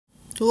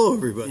Hello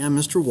everybody, I'm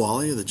Mr.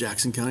 Wally of the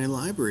Jackson County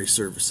Library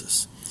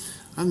Services.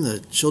 I'm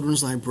the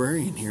children's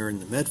librarian here in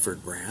the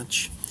Medford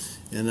branch,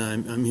 and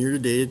I'm here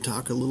today to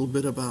talk a little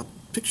bit about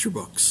picture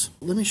books.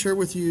 Let me share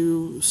with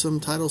you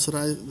some titles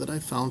that I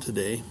found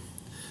today,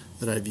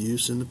 that I've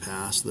used in the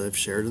past, that I've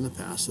shared in the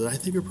past, that I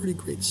think are pretty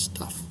great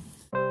stuff.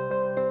 What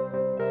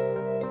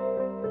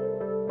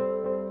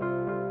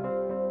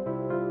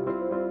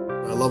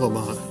I love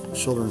about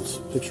children's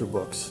picture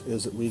books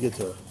is that we get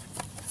to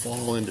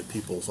fall into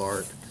people's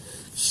art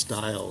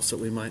styles that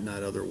we might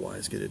not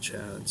otherwise get a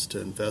chance to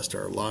invest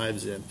our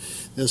lives in.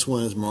 This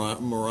one is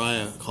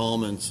Mariah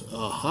Coleman's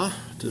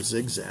to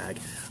Zigzag.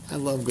 I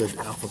love good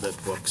alphabet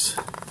books.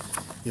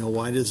 You know,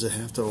 why does it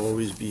have to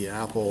always be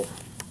apple,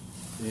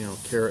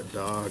 carrot,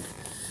 dog?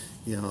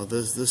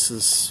 This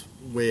is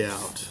way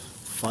out.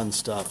 Fun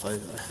stuff. I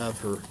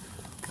have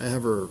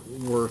her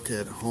work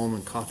at home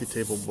in coffee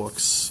table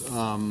books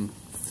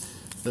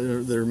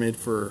that are made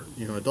for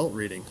adult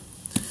reading.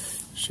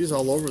 She's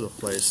all over the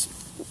place.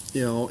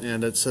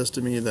 And it says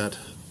to me that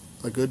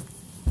a good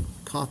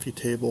coffee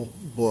table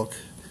book,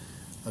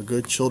 a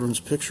good children's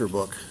picture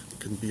book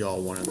can be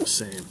all one and the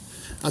same.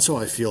 That's how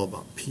I feel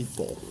about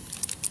people.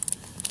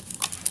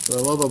 What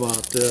I love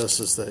about this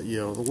is that,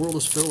 the world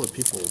is filled with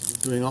people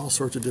doing all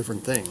sorts of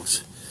different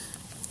things.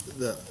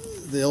 The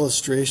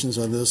illustrations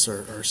on this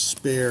are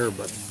spare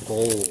but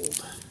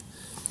bold.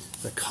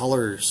 The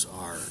colors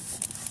are,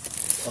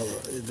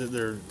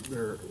 they're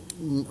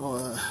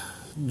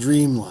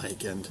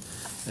dreamlike and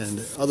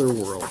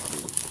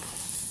otherworldly.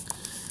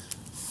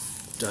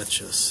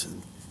 Duchess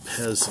and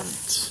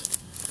peasant,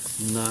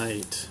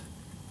 knight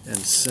and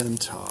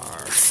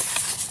centaur,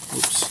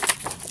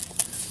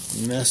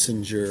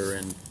 messenger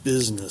and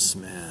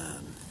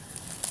businessman.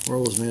 The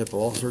world is made up of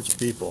all sorts of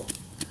people.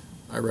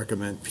 I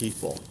recommend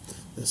People.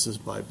 This is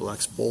by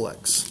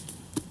Blexbolex.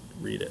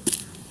 Read it.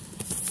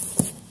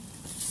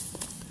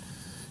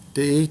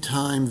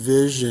 Daytime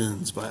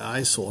Visions by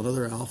Isol,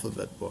 another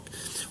alphabet book.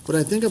 What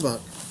I think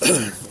about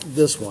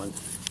this one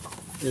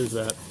is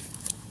that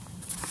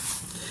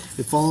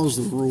it follows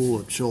the rule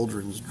of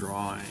children's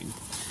drawing.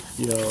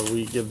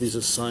 We give these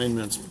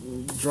assignments.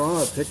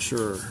 Draw a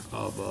picture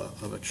of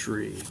a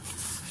tree.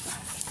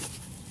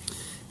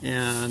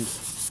 And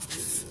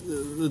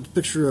the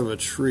picture of a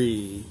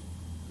tree,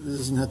 it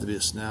doesn't have to be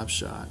a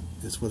snapshot.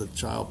 It's what a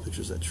child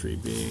pictures that tree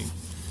being.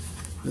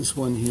 This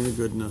one here,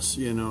 goodness,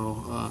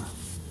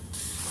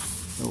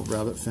 little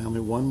rabbit family,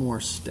 one more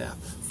step.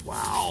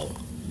 Wow.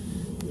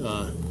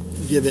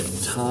 Give it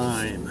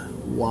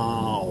time.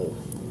 Wow.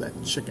 That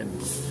chicken.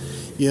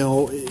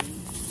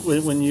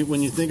 When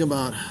you think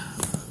about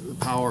the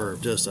power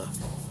of just a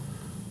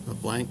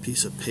blank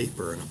piece of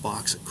paper and a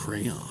box of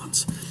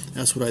crayons,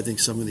 that's what I think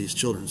some of these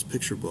children's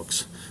picture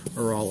books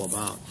are all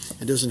about.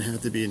 It doesn't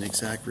have to be an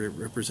exact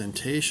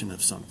representation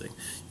of something.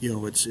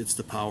 It's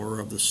the power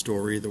of the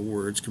story, the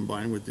words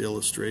combined with the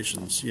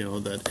illustrations,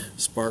 that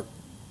spark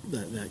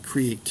that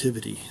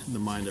creativity in the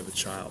mind of a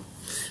child,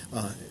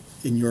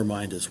 in your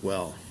mind as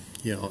well.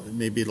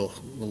 Maybe it'll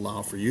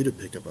allow for you to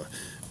pick up a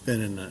pen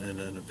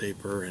and a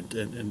paper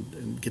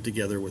and get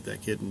together with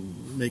that kid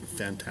and make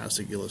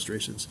fantastic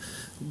illustrations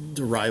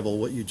to rival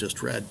what you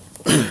just read.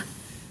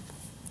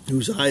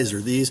 Whose eyes are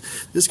these?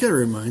 This kind of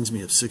reminds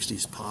me of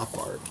 60s pop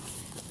art.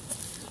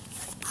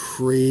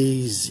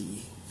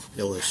 Crazy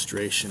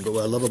illustration. But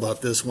what I love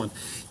about this one,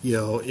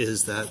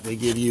 is that they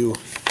give you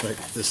like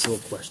this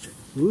little question.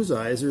 Whose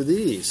eyes are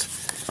these?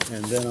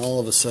 And then all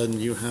of a sudden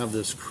you have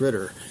this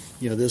critter.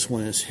 This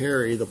one is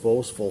Harry, the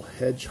boastful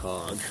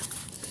hedgehog.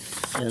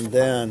 And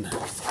then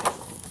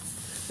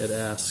it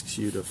asks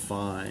you to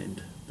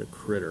find the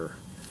critter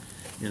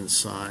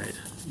inside,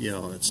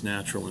 its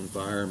natural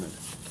environment.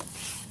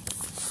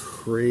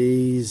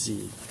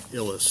 Crazy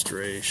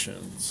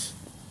illustrations.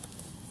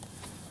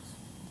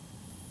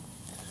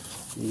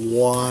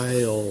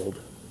 Wild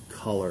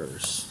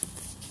colors.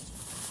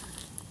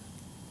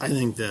 I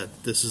think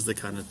that this is the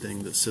kind of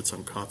thing that sits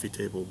on coffee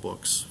table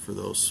books for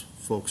those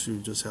folks who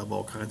just have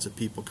all kinds of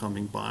people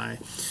coming by,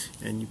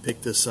 and you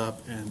pick this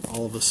up and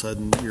all of a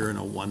sudden you're in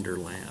a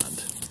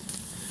wonderland.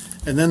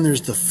 And then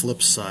there's the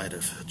flip side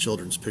of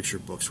children's picture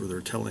books where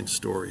they're telling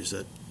stories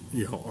that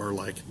are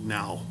like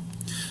now.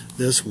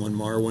 This one,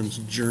 Marwan's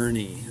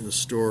Journey, the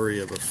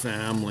story of a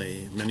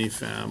family, many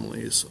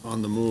families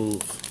on the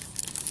move.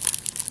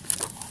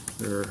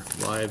 Their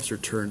lives are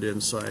turned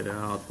inside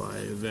out by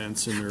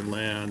events in their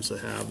lands that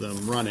have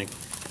them running.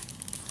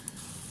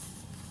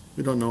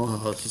 We don't know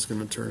how this is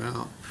going to turn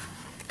out.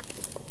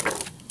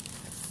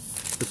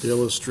 But the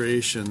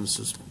illustrations,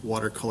 this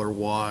watercolor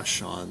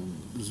wash on,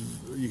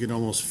 you can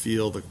almost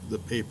feel the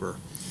paper.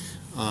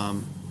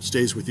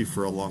 Stays with you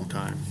for a long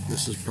time.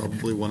 This is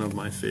probably one of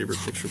my favorite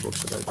picture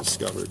books that I've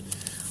discovered.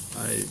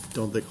 I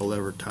don't think I'll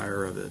ever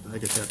tire of it. I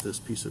could have this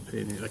piece of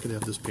painting, I could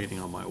have this painting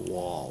on my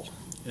wall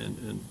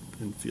and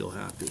feel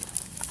happy.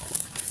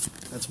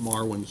 That's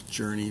Marwan's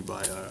Journey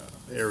by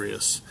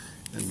Arias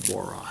and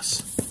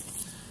Boras.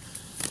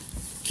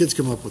 Kids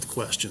come up with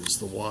questions,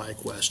 the why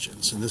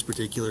questions. In this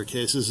particular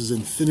case, this is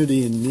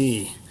Infinity and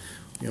Me.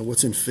 You know,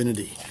 what's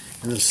infinity?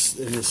 And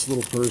this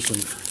little person,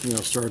 you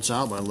know, starts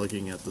out by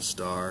looking at the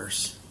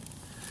stars,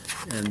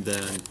 and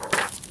then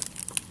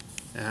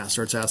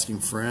starts asking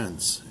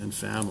friends and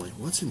family,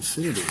 what's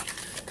infinity?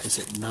 Is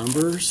it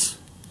numbers?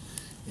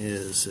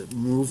 Is it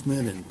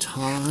movement and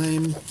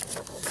time?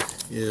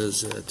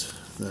 Is it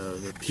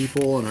the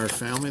people in our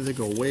family that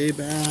go way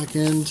back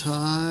in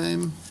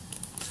time?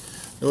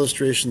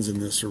 Illustrations in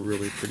this are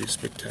really pretty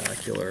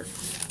spectacular.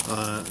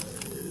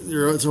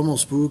 It's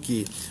almost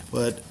spooky,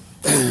 but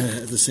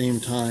at the same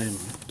time,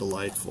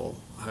 delightful.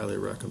 Highly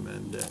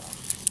recommend it.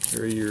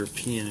 Very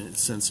European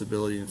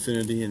sensibility.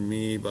 Infinity and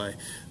Me by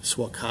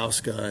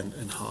Swakowska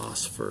and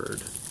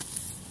Hosford.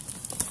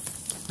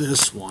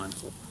 This one,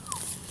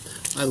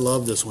 I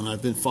love this one.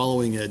 I've been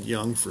following Ed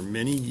Young for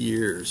many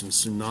years, and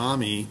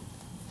Tsunami,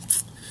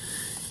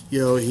 you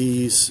know,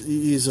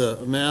 he's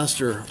a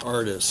master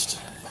artist,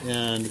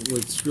 and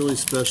what's really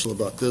special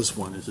about this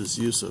one is his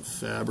use of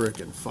fabric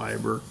and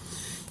fiber,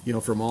 you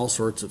know, from all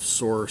sorts of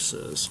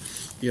sources,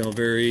 you know,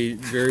 very,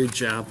 very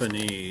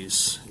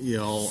Japanese, you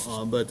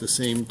know, but at the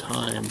same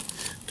time,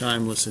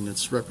 timeless in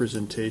its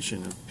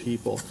representation of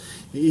people.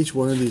 Each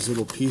one of these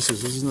little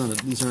pieces,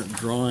 these aren't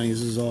drawings,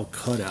 this is all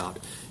cut out,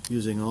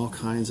 using all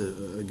kinds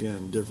of,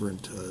 again,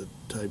 different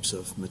types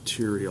of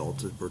material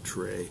to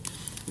portray,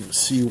 you know,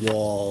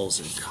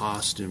 seawalls and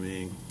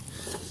costuming.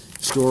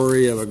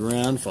 Story of a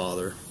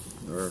grandfather,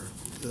 or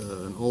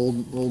an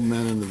old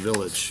man in the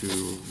village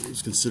who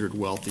is considered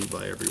wealthy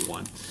by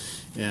everyone,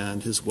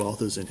 and his wealth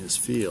is in his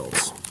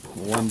fields.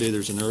 One day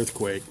there's an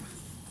earthquake,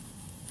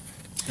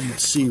 and the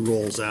sea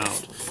rolls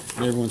out,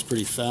 and everyone's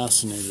pretty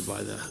fascinated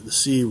by the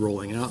sea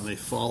rolling out, and they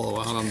follow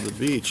out on the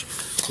beach.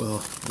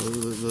 Well,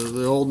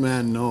 the old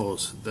man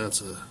knows that's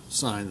a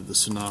sign that the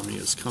tsunami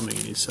is coming,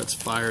 and he sets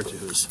fire to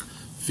his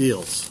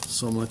fields.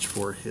 So much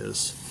for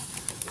his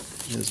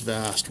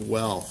vast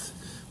wealth.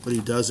 But he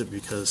does it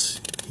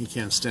because he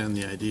can't stand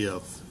the idea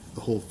of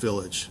the whole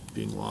village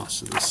being lost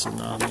to the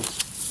tsunami.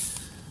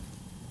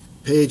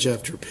 Page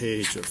after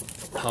page of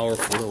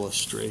powerful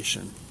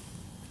illustration.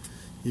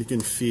 You can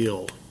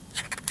feel,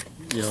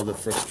 you know, the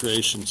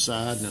frustration,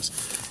 sadness,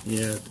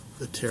 yet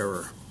the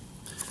terror.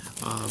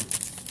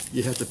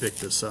 You have to pick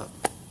this up.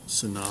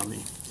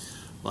 Tsunami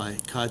by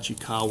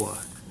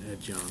Kajikawa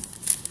Ed Young.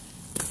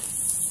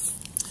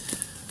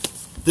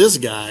 This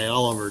guy,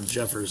 Oliver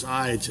Jeffers,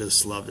 I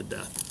just love to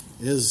death.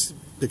 His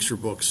picture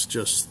books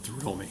just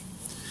thrill me.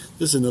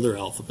 This is another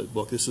alphabet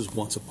book. This is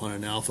Once Upon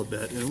an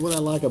Alphabet. And what I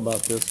like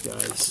about this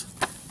guy's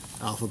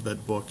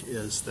alphabet book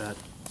is that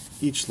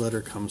each letter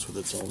comes with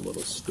its own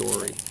little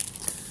story.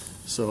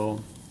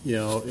 So, you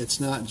know, it's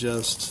not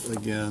just,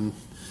 again,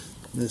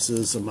 this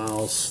is a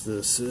mouse,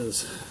 this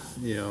is,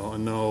 you know, a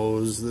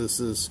nose, this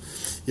is,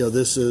 you know,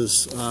 this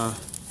is a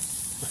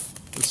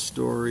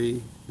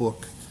story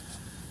book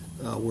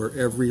where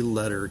every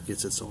letter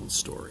gets its own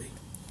story.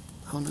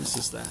 How nice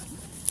is that?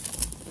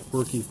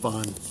 Quirky,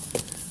 fun,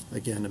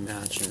 again,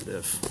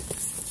 imaginative.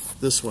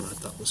 This one I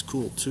thought was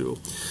cool too.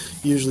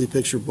 Usually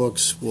picture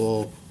books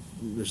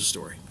there's a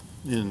story.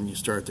 And you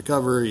start at the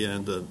cover, you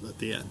end at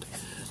the end.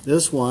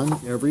 This one,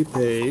 every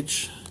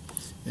page,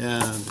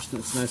 and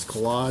it's nice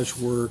collage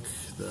work.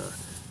 The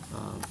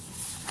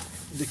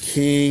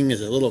king is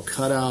a little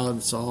cutout.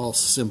 It's all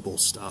simple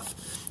stuff.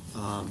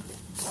 You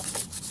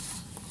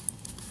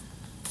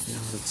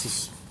know, it's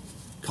just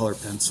color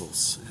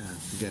pencils and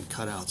again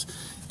cutouts.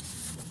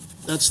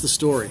 That's the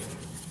story.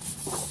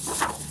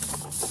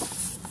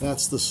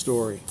 That's the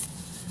story.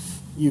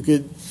 You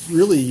could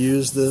really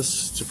use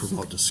this to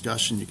promote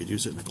discussion. You could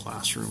use it in a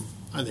classroom.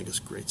 I think it's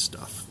great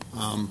stuff.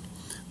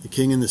 The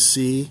King and the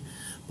Sea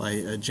by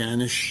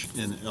Janisch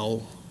and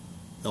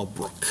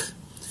Elbrook.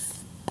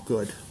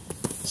 Good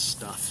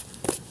stuff.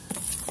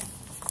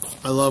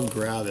 I love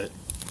Gravett.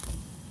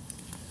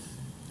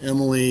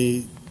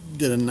 Emily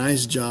did a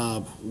nice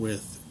job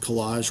with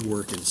collage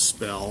work and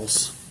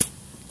spells.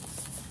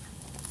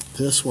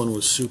 This one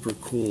was super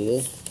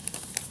cool.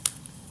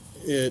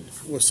 It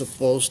was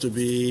supposed to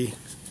be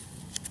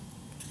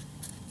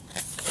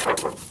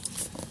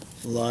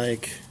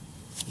like,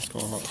 let's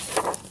call it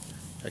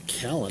a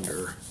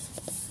calendar,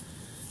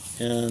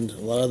 and a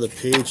lot of the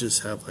pages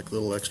have like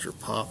little extra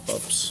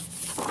pop-ups.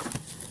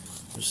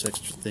 There's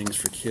extra things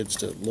for kids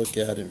to look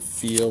at and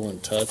feel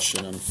and touch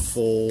and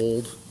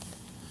unfold.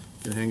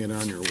 You can hang it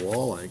on your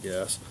wall, I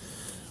guess.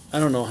 I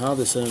don't know how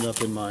this ended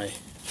up in my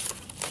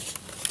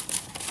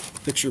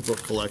picture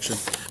book collection,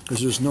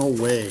 because there's no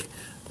way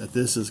that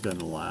this is going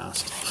to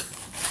last.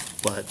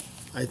 But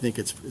I think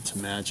it's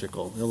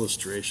magical.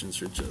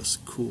 Illustrations are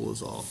just cool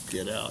as all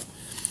get out.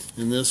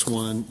 And this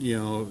one, you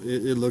know,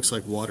 it looks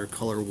like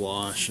watercolor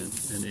wash and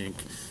ink.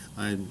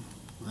 I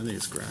think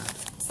it's grand.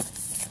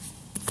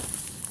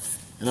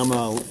 And I'm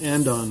going to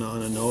end on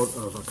a note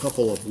of a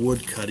couple of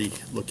woodcutty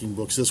looking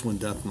books. This one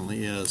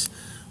definitely is.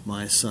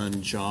 My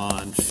Son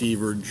John,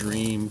 Fever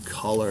Dream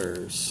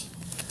Colors.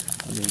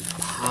 I mean,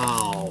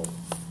 pow.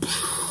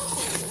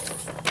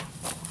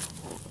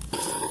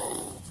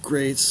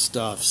 Great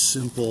stuff.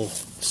 Simple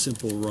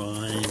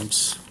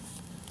rhymes.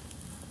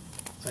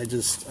 I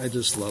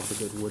just love the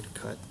good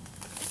woodcut.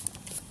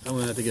 I'm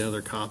gonna have to get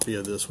another copy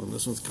of this one.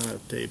 This one's kind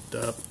of taped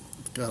up.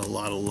 It's got a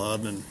lot of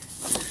love, and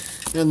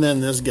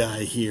then this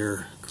guy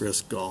here,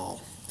 Chris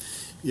Gall.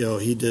 You know,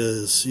 he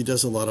does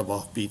a lot of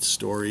offbeat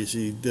stories.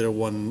 He did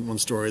one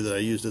story that I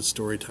used at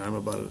story time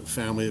about a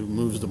family that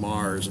moves to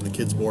Mars, and the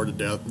kid's bored to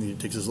death, and he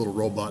takes his little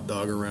robot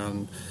dog around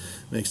and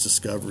makes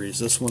discoveries.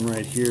 This one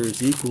right here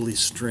is equally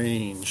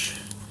strange.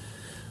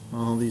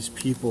 All these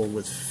people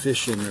with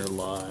fish in their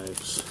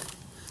lives.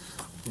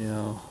 You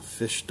know,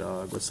 fish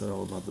dog. What's that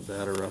all about? The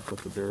batter up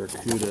with the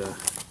barracuda.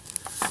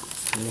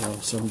 You know,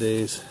 some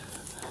days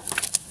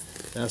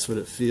that's what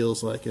it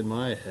feels like in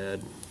my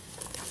head.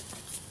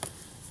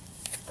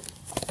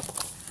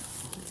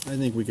 I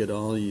think we could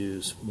all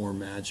use more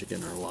magic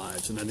in our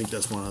lives, and I think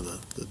that's one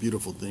of the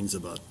beautiful things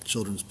about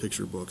children's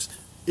picture books.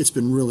 It's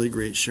been really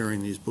great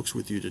sharing these books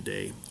with you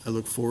today. I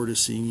look forward to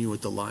seeing you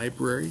at the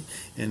library,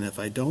 and if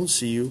I don't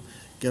see you,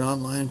 get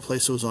online,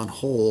 place those on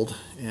hold,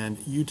 and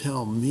you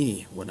tell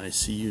me when I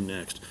see you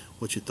next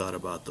what you thought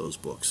about those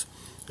books.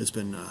 It's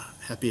been a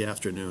happy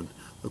afternoon.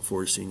 Look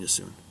forward to seeing you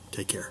soon.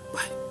 Take care.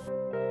 Bye.